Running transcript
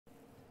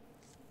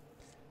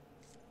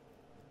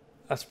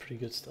That's a pretty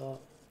good start,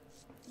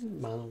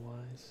 mana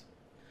wise.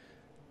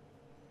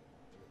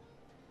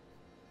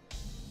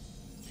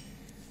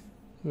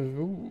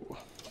 Ooh.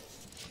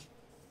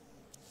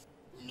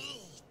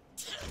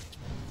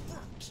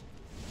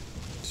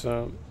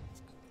 So,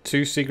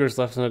 2 secrets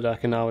left in the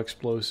deck are now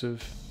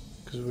explosive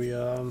because we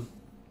I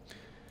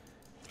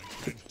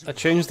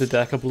changed the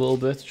deck up a little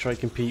bit to try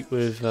to compete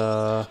with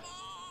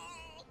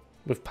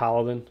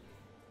Paladin,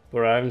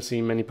 but I haven't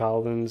seen many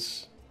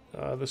Paladins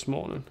this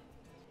morning.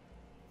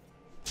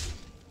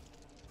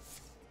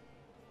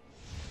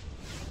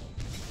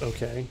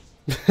 Okay.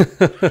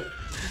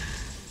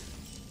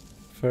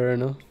 Fair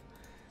enough.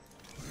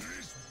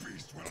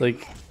 It's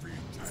like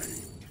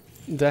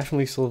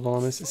definitely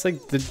Sylvanas. It's like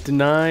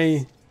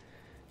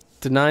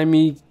deny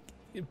me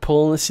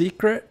pulling a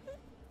secret,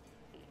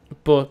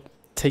 but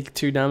take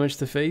 2 damage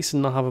to face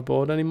and not have a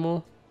board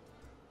anymore.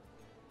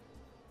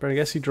 But I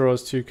guess he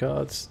draws 2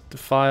 cards.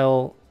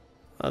 Defile,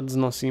 that does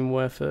not seem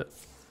worth it.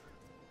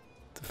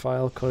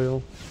 Defile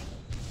Coil.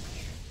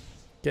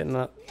 Getting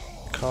that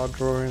card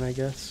drawing, I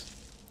guess.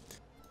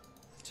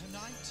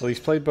 Well, he's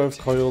played both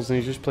Coils and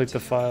he's just played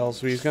Defile,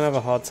 so he's going to have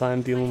a hard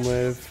time dealing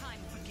with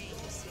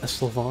a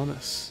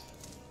Sylvanas.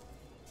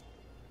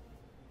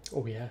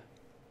 Oh yeah.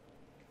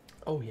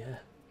 Oh yeah.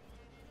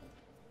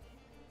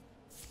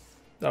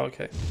 Oh,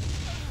 okay.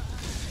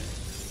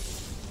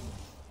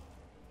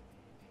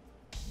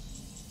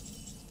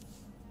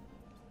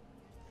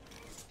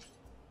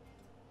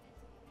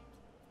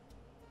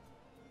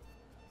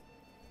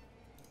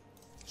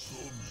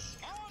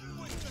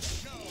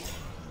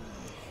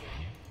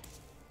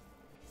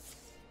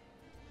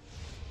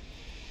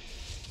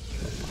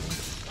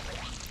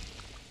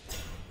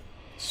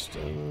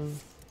 Stone,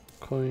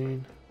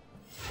 coin,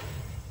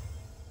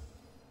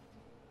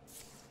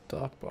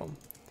 dark bomb.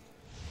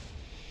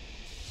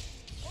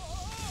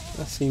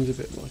 That seems a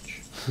bit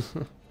much.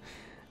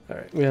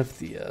 Alright, we have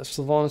the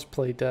Sylvanas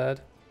play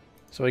dead,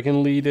 so I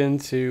can lead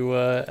into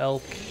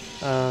Elk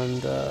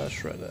and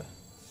Shredder.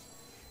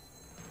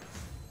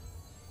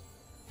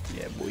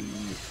 Yeah, boy.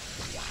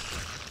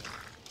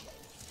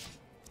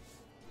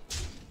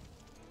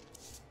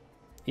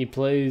 He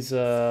plays,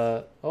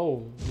 oh,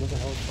 another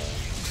Hellfire.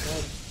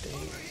 God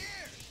damn.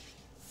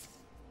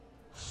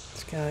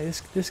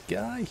 This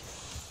guy.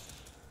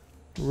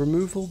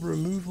 Removal.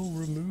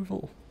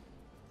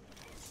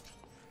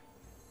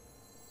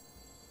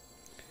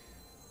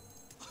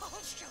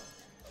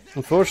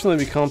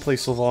 Unfortunately, we can't play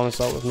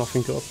Sylvanas out with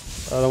nothing up.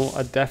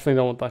 I definitely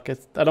don't want that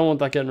I don't want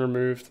that getting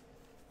removed.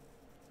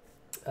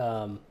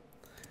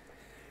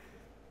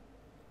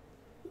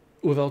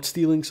 Without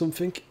stealing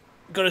something.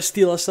 Gotta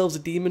steal ourselves a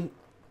demon.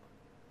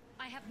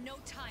 I have no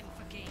time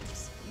for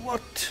games.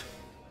 What?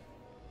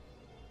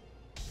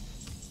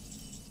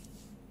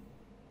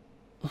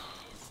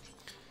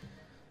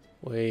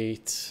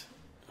 Wait.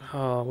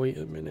 Oh, wait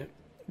a minute.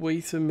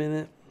 Wait a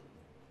minute.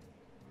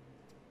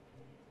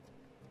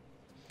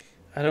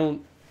 I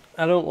don't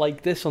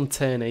like this on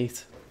turn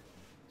 8.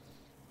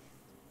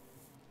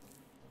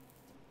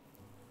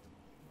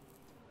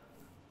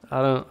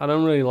 I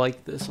don't really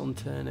like this on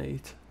turn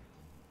 8.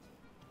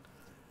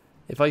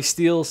 If I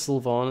steal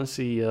Sylvanas,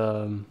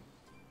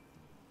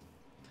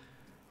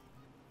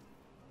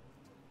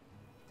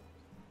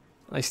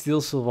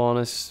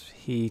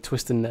 he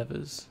Twist and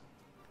Nevers.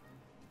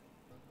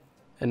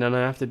 And then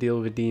I have to deal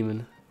with a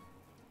demon.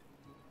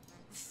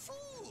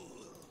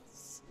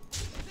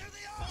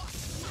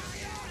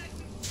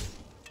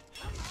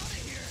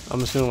 I'm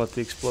just gonna let the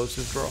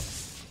explosive drop.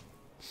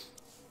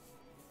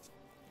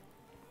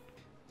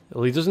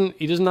 Well, he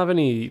doesn't have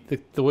any,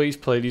 the way he's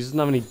played, he doesn't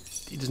have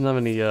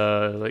any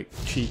like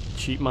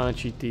cheap mana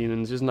cheat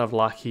demons. He doesn't have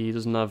Lackey, he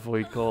doesn't have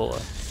Void Caller.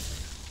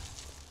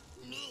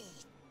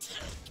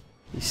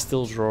 He's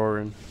still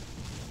drawing.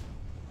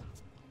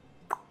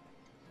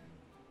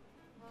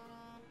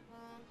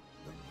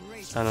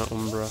 And an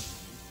Umbra.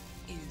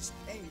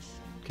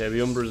 Okay,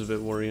 the Umbra is a bit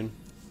worrying.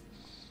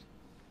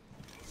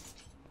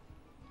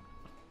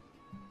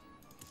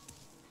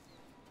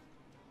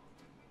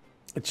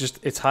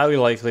 It's highly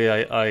likely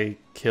I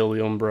kill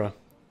the Umbra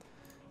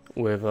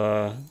with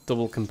a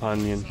double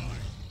companion.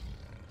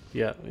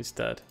 Yeah, he's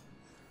dead.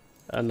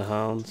 And the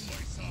Hounds.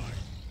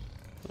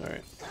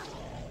 Alright.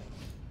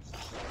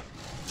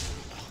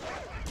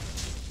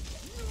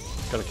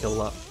 Gotta kill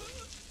that.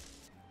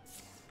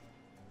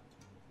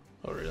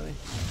 Oh, really?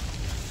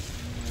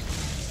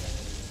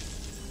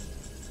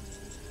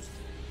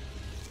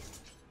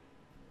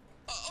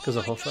 Because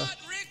of Huffer.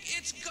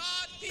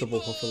 Double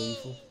Huffer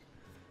lethal.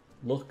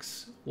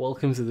 Lux,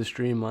 welcome to the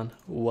stream, man.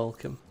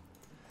 Welcome.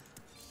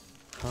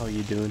 How are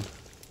you doing?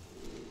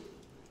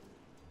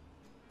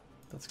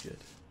 That's good.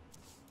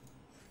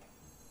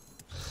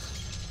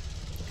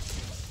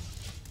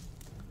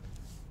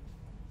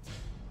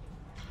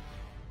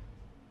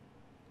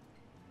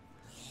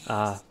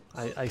 I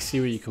see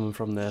where you're coming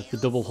from there. The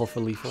double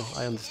Huffer lethal.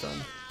 I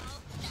understand.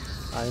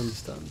 I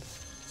understand.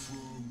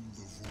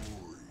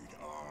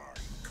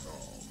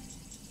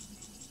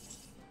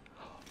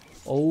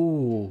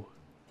 Oh.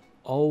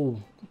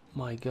 Oh,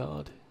 My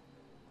god.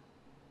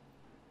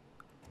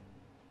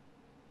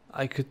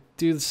 I could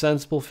do the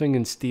sensible thing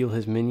and steal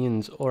his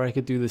minions, or I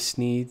could do the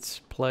Sneed's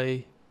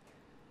play.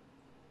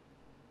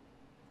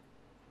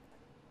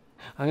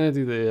 I'm gonna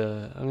do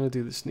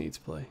the Sneed's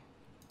play.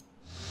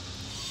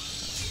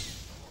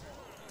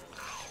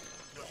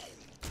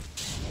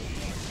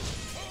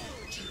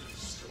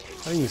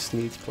 I think the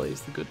Sneed's play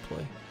is the good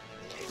play.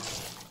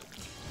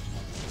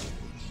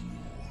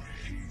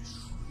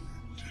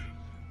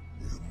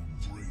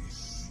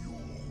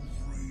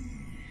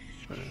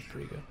 Oh, that's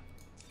pretty good.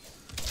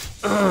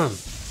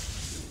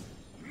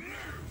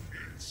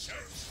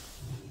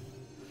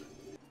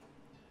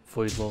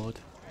 Void Lord.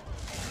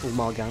 Oh,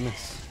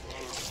 Mal'Ganis.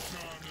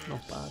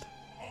 Not bad.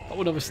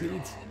 Oh, another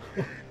Sneed.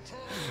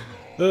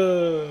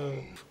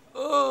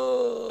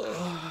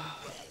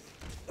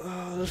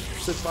 Let's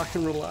sit back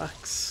and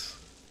relax.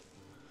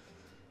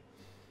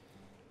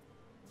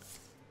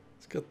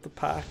 Let's get the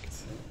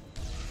pact.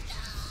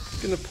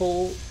 Gonna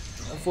pull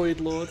a Void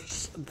Lord.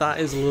 That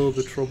is a little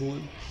bit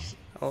troubling.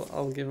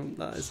 I'll give him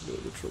that. Is a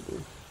little bit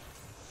troubling.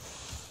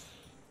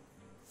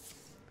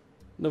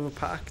 Another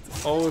pact.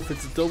 Oh, if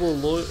it's a double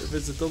Lord,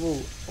 it's a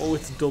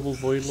double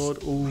Void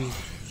Lord. Ooh,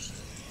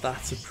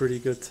 that's a pretty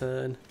good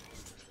turn.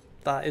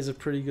 That is a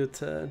pretty good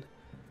turn.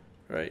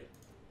 Right.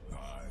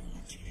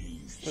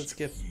 Let's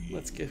get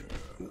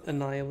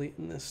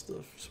annihilating this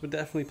stuff. So we're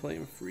definitely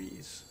playing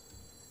freeze.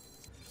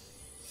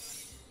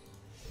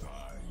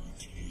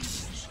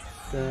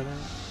 Da -da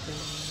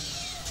 -da.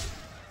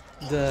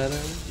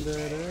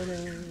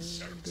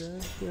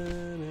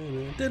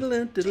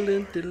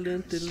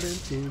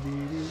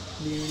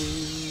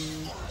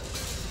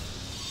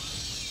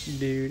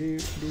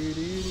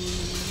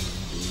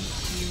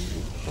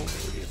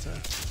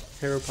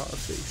 Hero power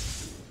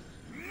face.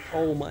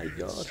 Oh my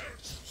god.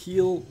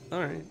 Heal.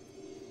 Alright.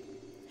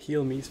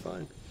 Heal me's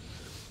fine.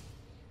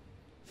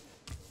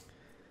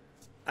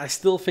 I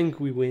still think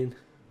we win.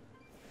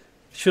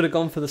 Should have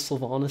gone for the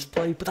Sylvanas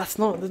play, but that's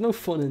not. There's no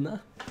fun in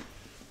that.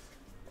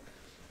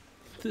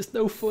 There's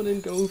no fun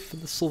in going for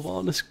the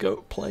Sylvanas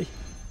goat play.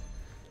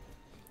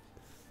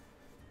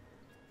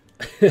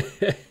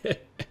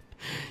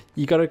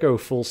 You gotta go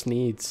full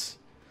Sneeds.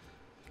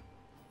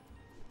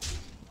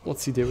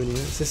 What's he doing here?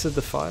 Is this a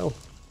defile?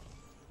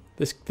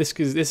 This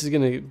is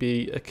gonna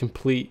be a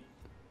complete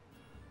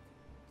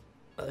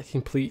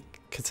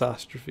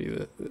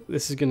catastrophe.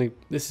 This is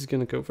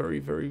gonna go very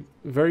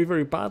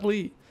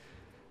badly,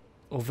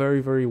 or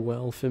very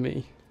well for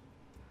me.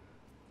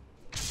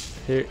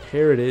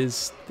 Here it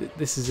is.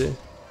 This is it.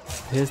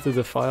 Here's the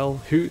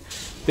defile.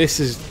 This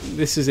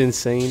is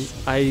insane.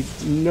 I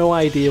no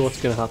idea what's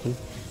gonna happen.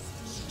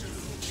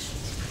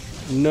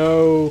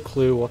 No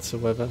clue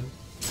whatsoever.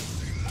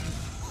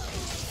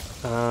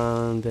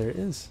 And there it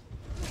is.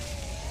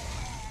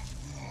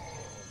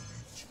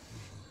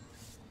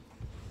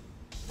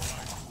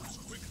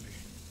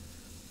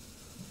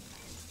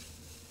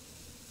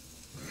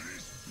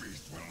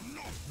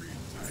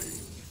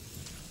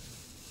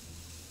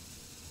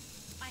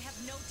 I have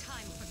no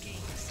time for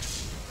games.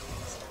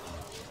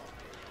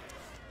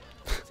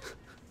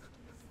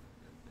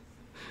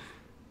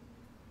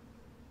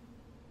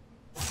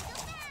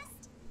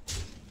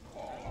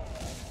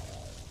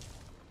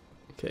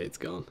 Okay, it's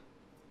gone.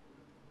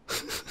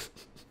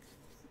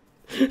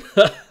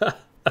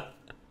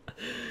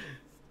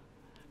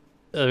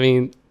 I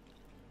mean,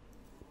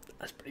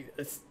 that's pretty.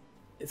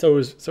 It's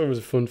always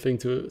a fun thing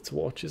to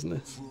watch, isn't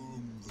it?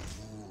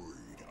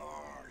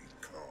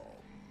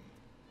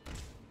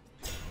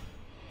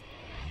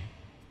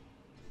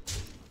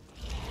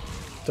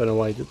 Don't know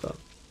why I did that.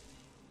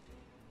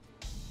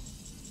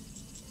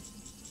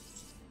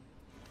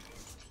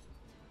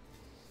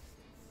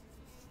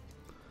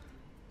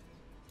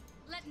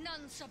 Let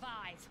none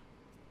survive.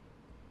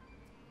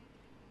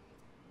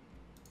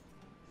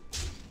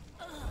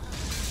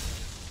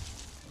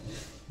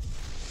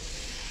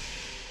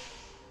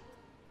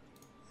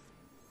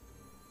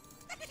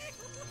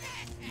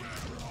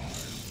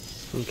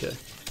 Okay.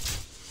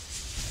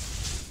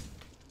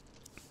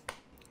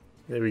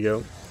 There we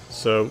go.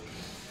 So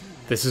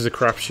this is a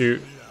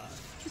crapshoot.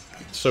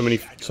 So many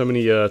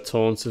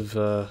taunts have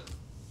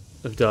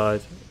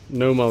died.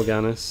 No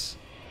Mal'Ganis.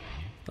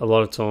 A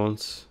lot of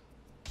taunts.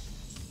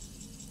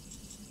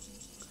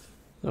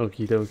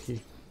 Okie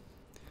dokie.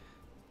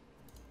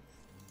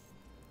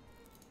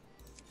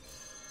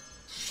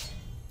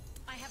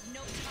 I have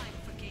no time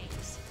for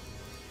games.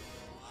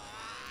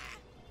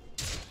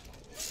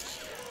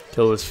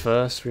 Kill this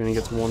first. We're gonna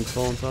get one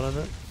taunt out of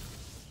it.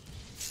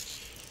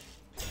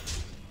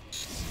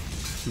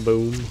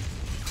 Boom.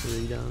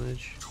 3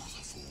 damage.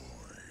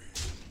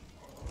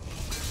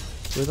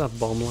 Where's that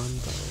bomb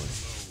land, by the way?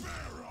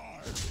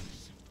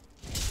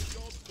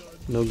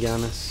 No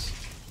Ganis.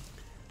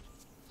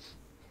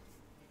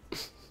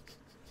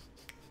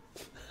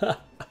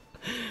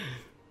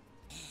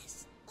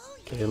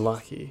 Okay,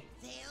 lucky.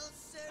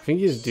 I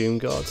think his Doom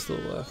Guard still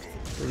left.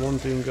 The one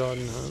Doom Guard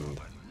in hand.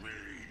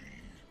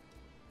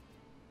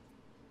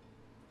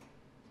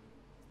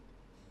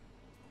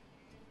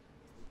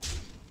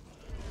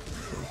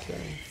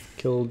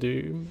 Kill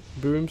Doom.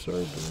 Boom,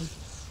 sorry,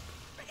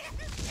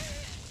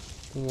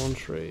 boom. One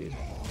trade.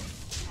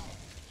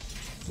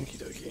 Okie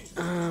dokie.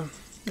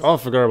 Oh, I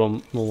forgot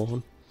about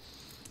Malone.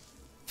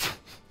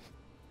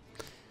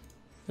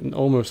 And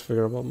almost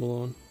forgot about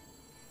Malone.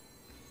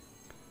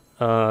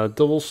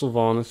 Double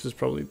Sylvanas is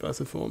probably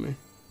better for me.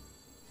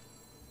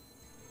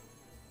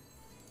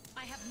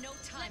 I have no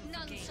time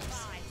for games.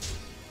 Survive.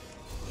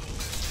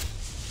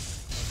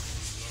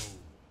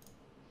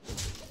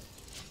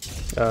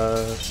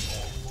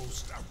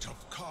 Almost out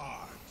of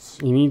cards.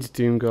 He needs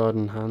Doomguard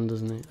in hand,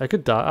 doesn't he? I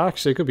could die.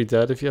 Actually, I could be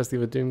dead if he has the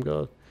other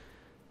Doomguard.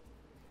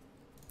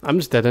 I'm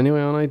just dead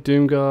anyway, aren't I?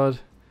 Doomguard,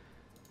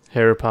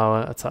 Hero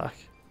Power, Attack.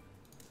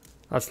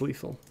 That's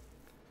lethal.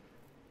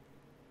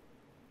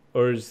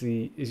 Or is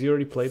he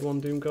already played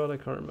one Doomguard? I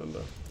can't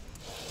remember.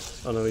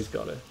 Oh no, he's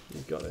got it.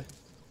 He's got it.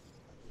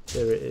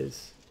 There it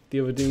is.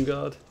 The other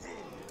Doomguard.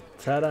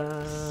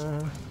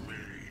 Ta-da!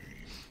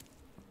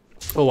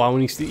 Oh wow,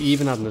 and he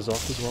even had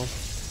N'Zoth as well.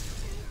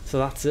 So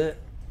that's it.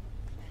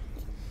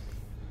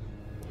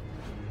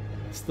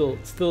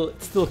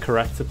 Still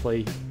correct to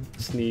play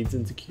Sneeds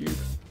into cube.